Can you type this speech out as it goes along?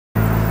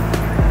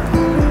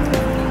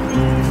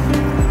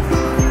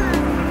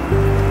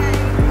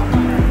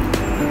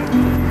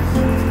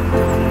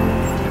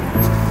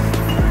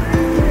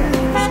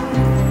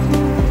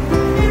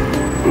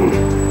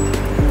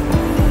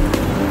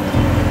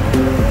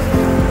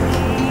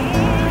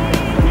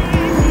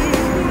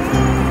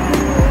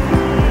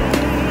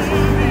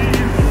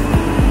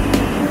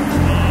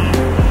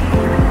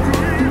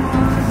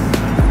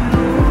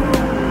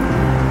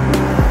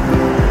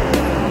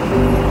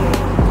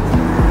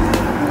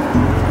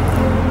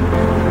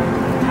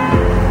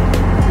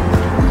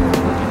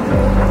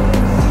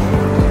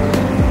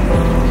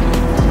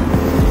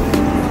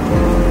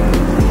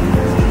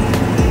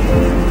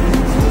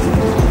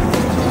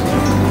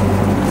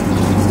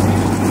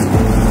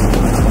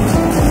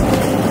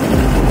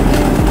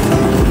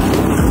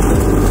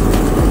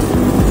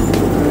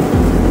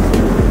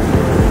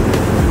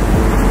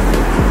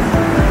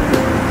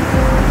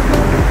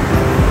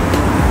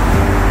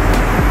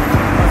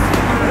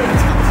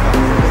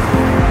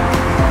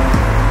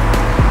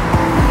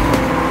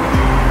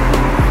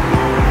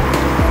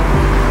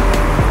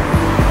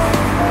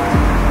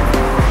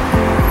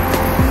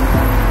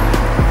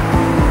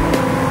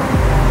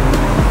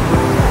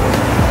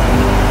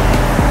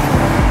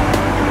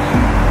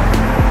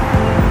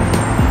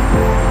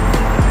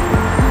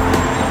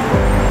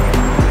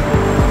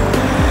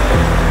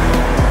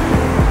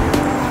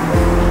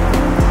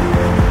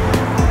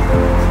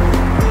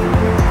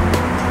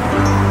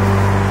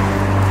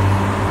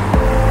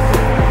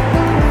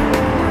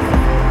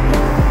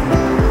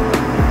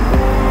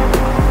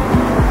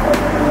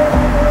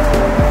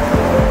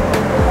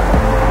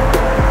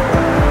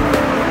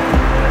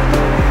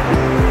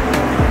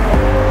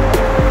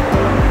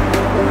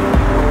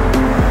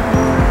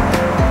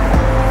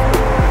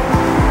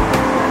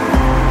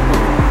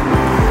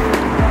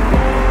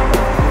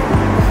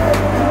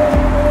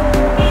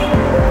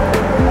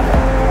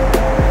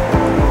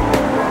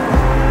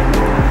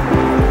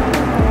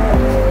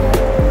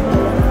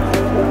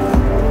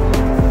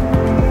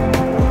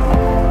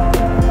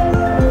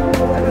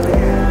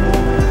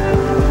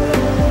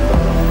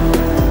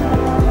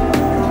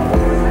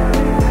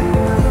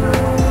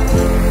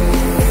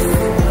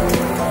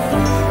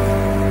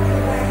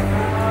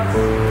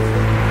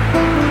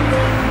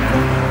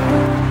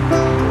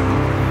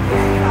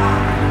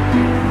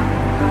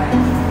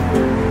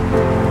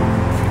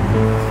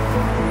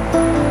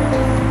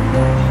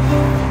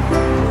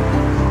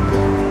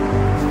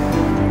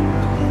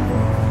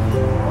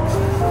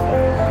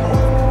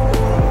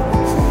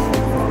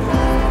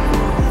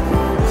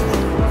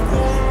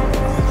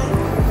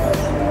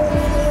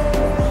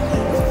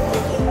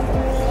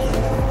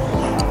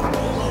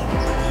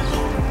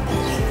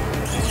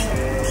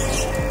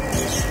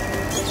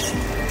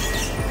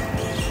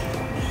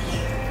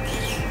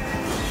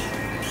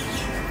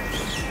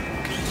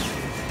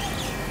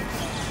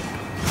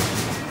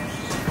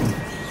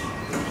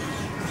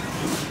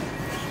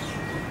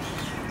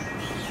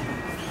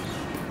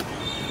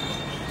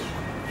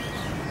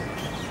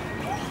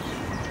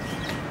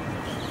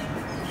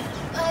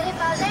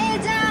I lay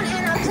down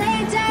and I play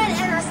dead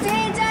and I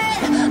stay dead,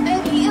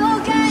 maybe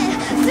you'll get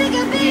sick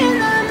of being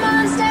the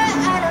monster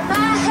out of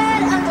my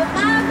head, under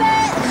my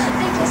bed,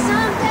 thinking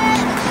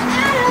something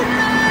out of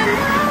my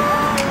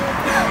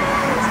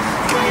nightmares.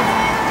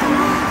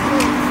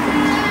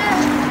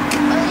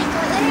 But if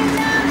I lay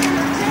down and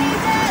I play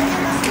dead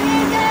and I stay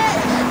dead,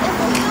 then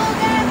will you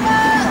get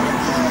bored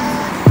again?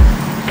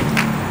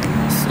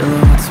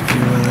 Silhouettes of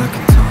you are like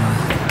a taunt.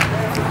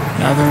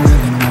 Never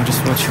really know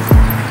just what you want.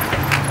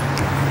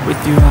 With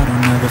you I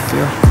don't ever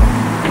feel calm.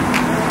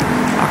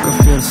 I can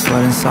feel the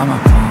sweat inside my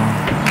palm.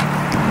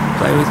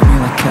 Play with me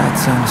like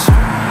cats on a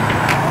string.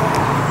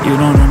 You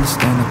don't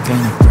understand the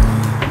pain it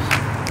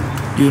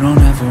brings. You don't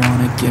ever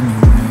wanna give me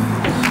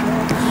wings.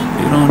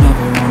 You don't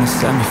ever wanna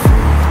set me free.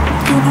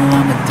 You know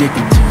I'm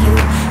addicted to you.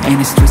 Ain't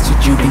it's twisted,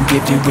 you've been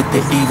gifted with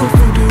the evil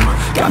voodoo.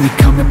 Got me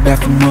coming back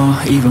for more,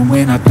 even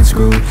when I've been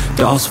screwed.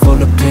 Dolls full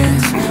of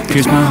pins,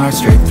 pierce my heart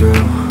straight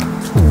through.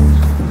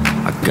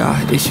 I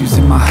got issues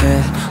in my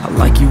head. I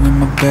like you in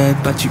my bed,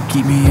 but you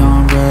keep me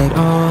on red.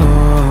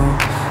 Oh,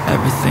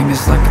 everything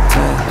is like a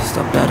test.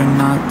 I better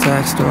not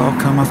text or I'll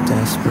come off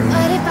desperate.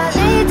 But if I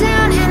lay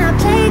down and I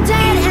play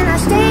dead and I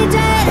stay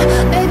dead,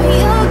 maybe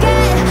you'll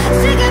get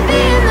sick of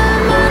being the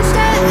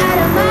monster out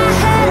of my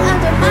head,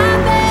 under my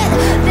bed,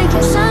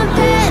 thinking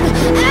something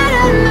out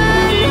of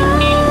my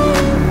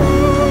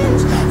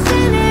nightmares,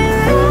 standing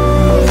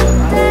right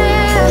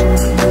there.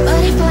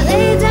 But if I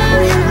lay down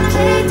and I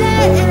play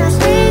dead and I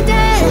stay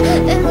dead,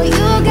 then will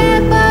you get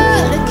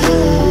bored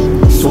again?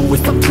 So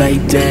if I play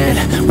dead,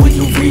 will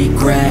you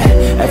regret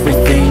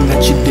everything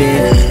that you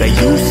did, that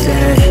you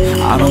said?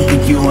 I don't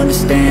think you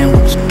understand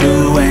what you're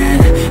doing,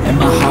 and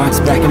my heart's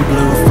black and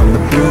blue from the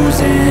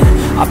bruising.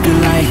 I feel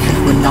like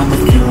when I'm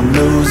with you I'm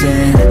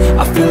losing.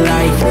 I feel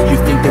like you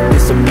think that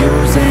this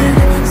amusing,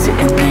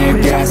 sitting there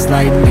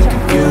gaslighting and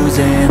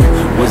confusing.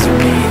 Was it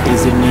me?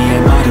 Is it me?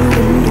 Am I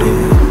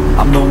deluded?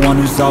 I'm the one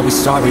who's always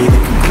sorry,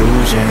 the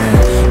conclusion.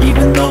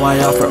 Even though I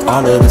offer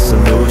all of the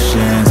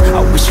solutions,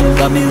 I wish you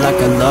loved me like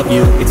I love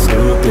you, it's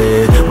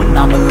stupid. When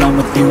I'm alone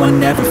with you I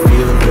never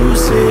feel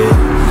lucid.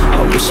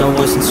 I wish I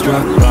wasn't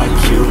struck by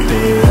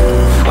Cupid.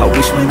 I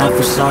wish when I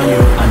first saw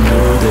you I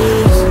knew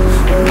this.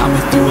 When I'm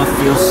with you I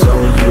feel so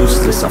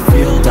useless. I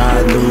feel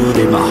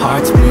diluted, my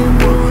heart's been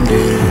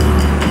wounded.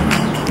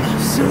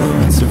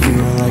 Silhouettes of you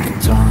are like a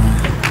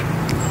taunt.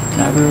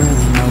 Never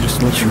really know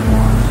just what you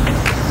want.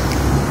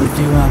 With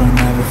you I don't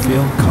ever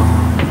feel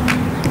calm.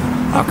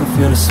 I can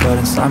feel the sweat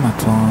inside my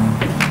palm.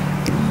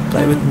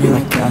 Play with me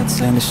like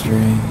cats and a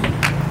string.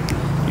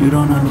 You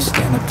don't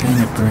understand the pain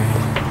it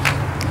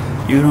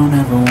brings. You don't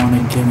ever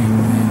wanna give me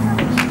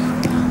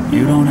wings.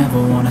 You don't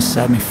ever wanna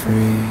set me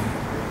free.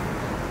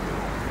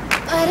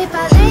 But if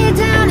I lay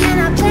down and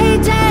I play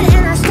dead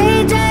and I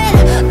stay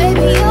dead,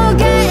 maybe you'll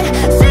get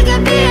sick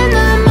of being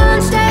the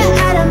monster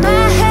out of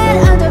my head,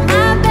 under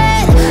my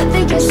bed,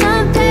 thinking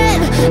something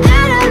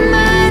out of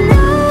my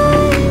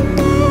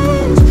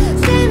nightmares,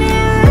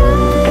 standing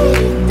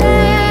right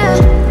there.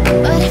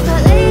 But if I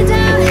lay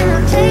down and I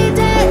play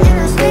dead and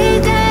I stay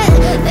dead,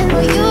 then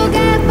will you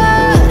get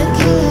bored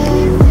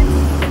again?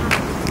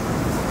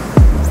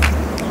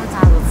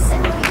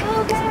 Then will you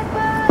get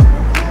bored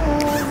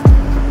again?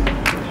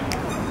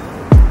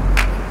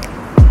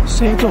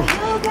 谁做？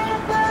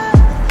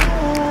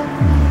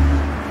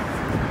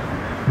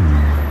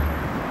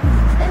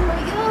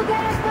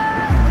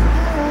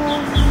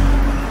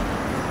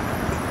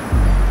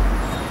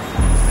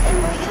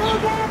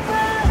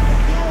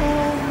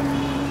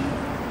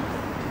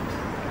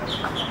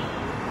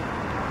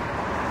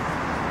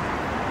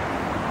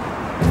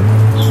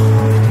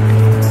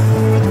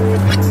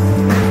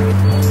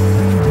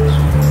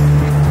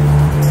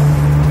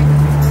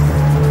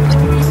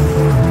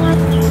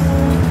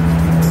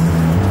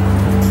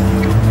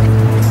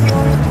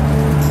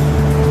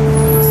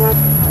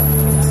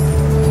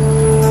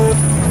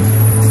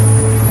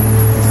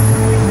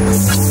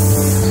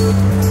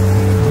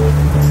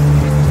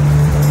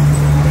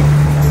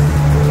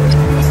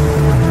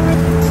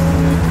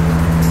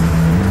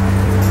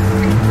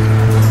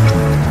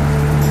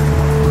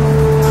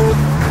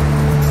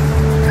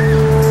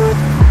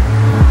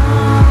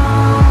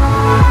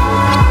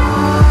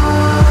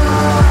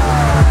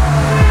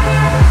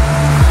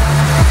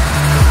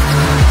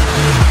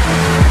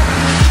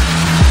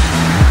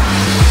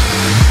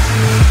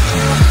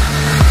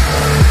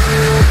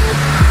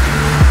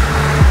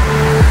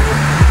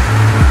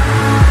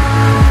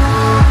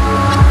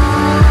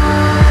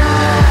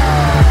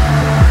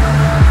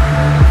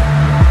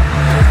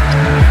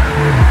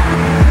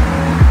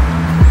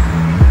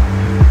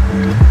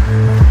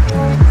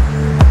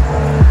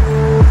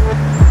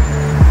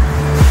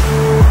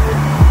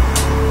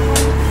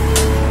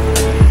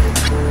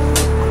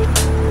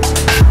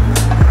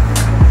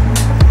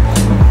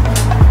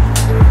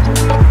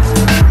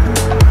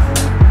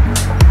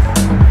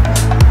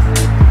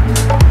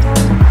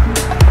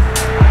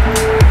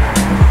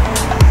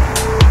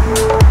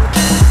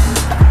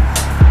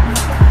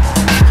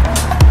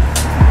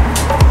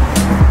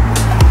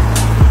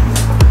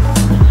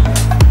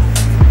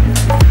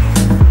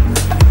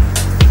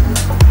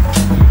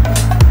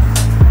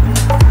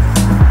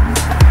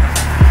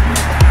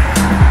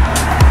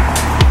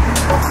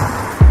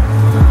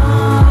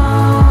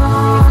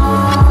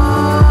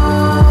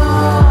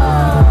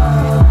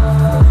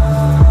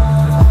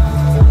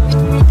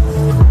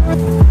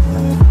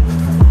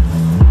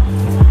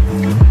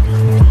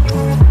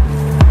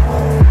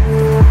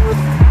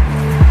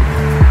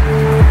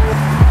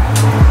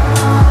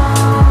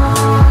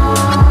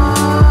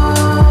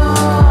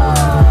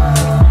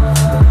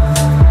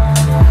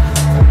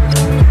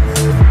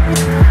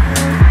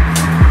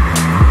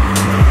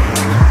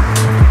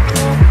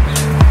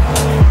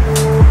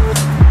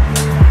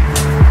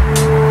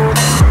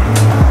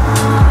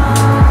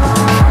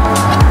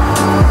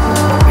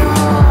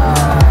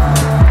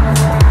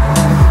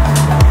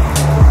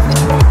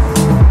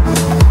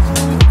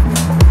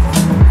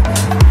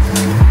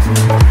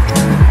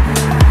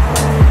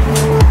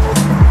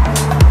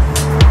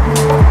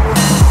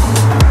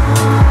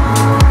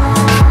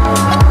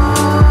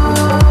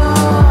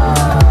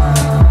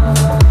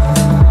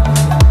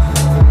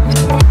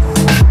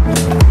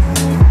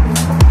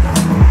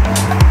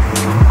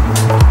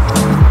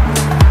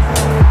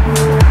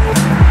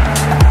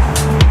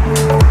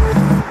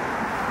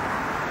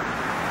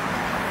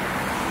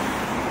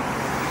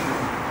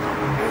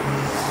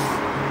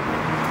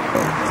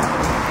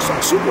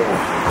 35、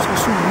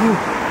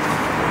35、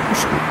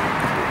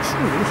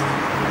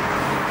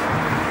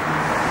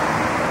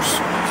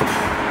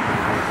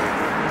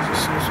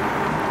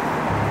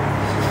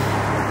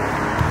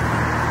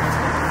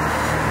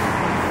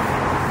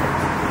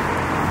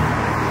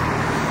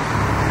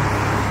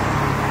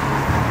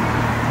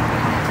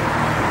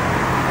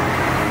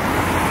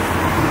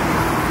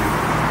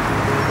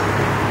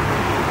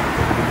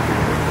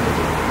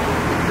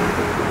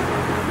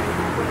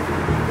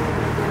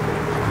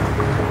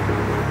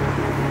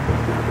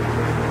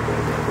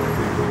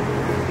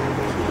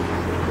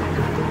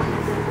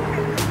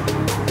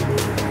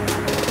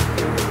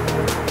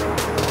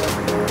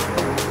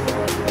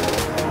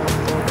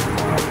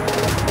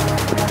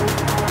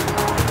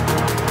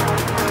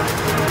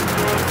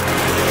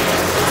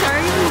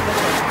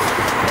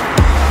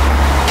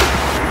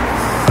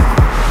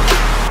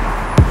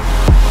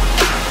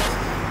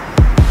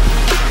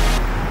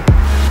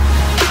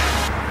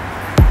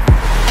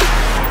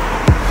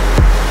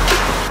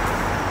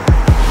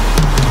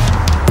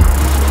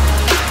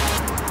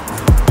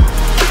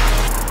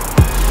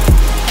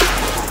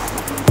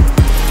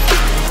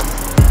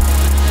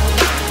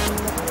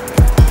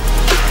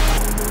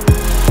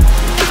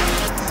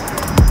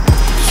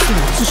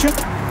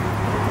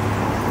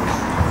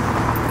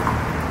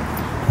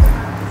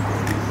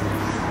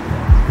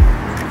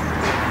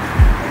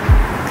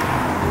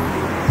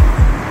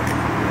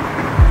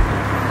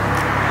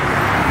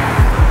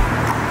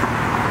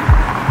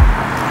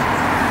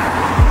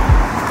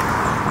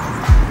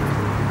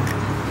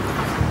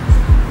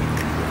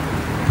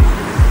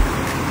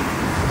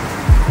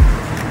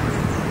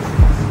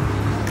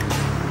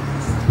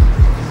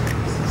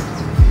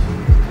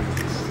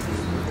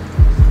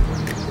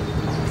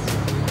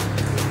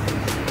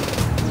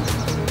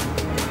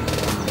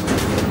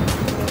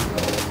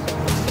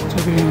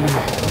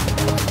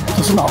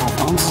这是老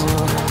房子。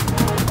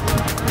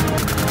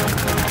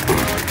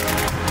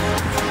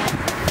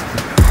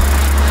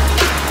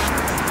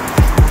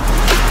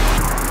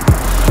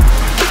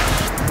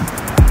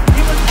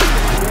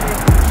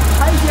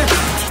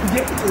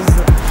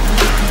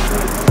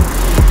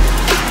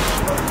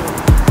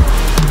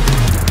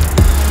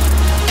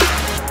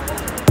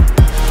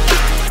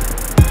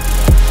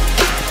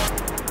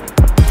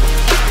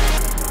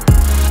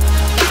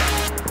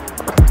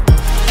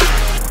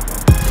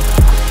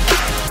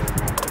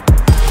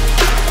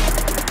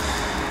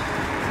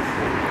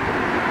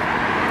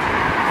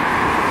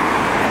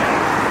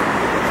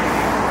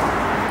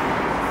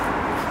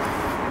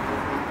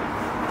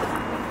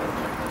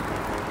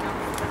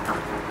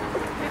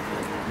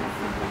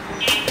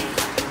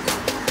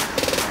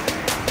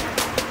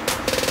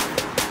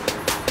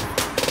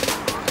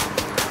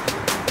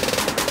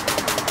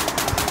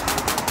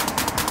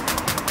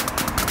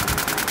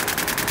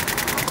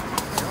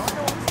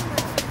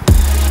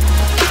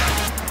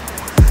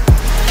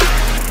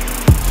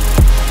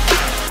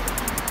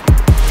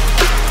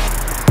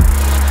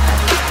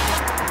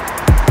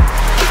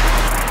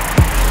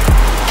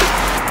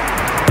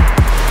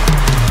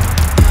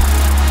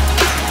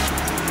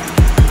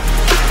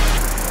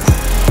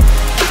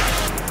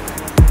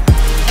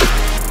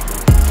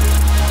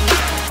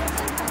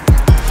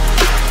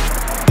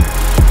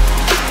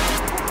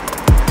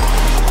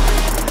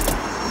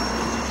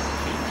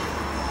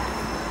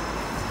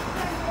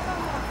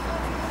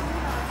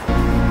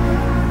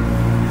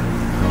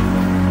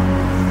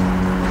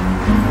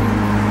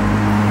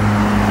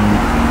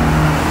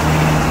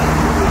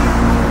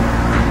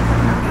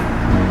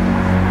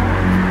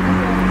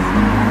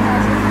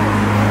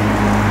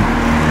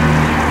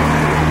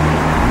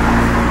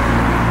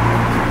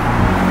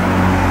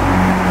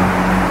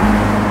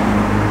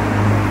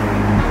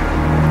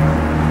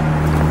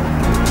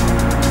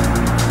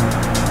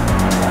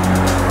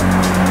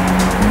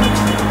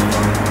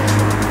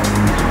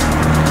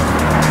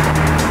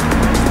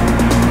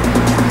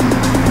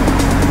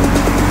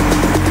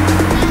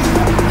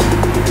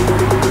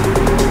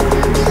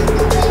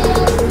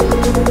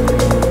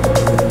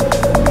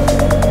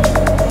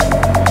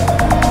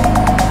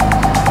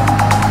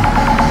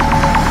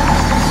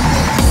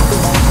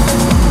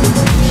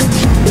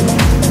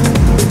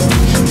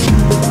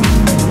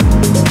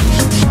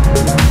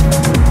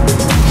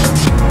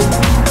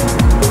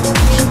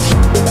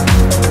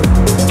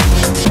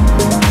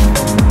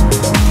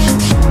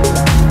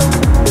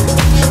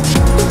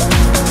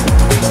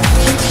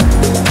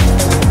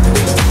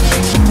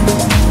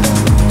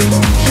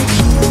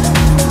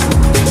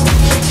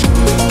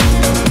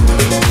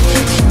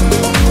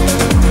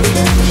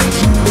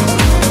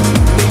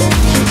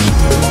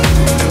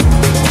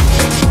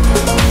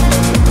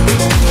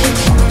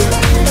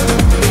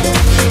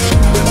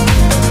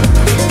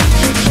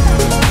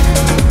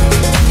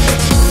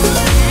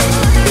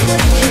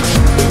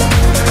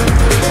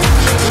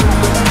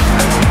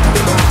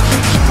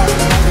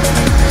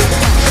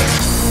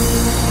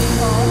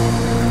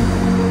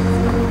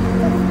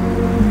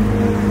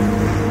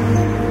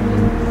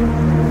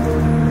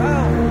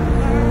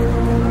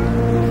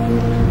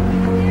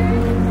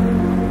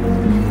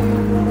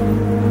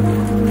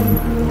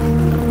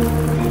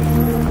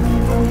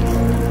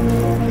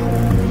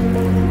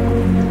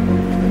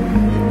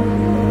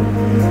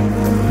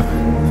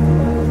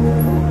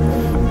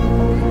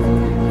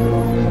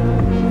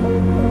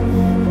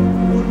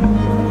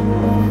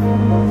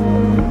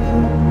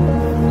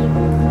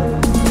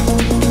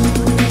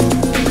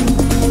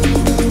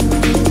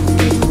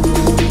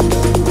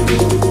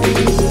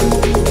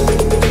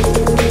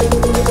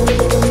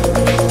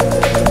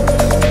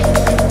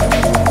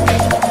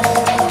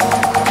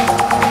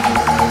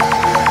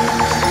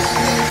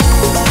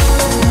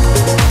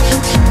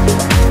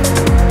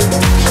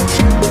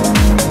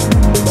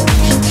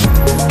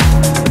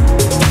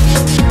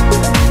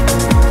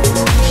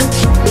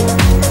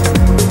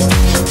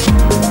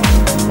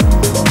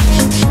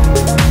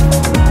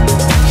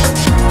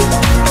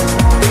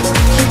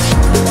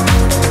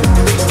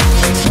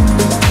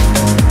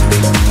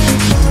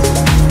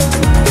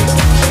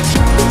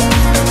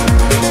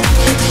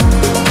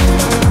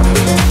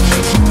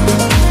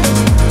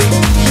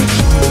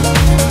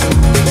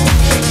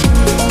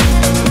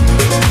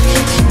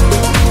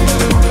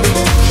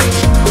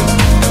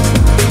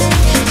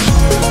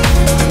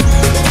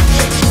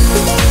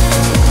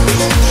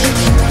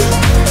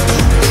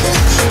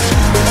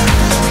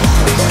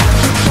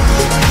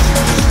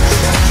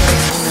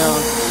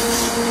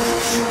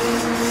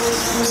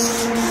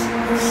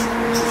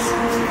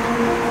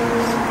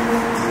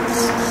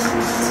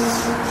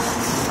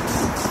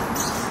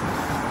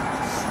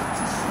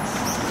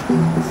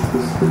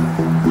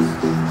了。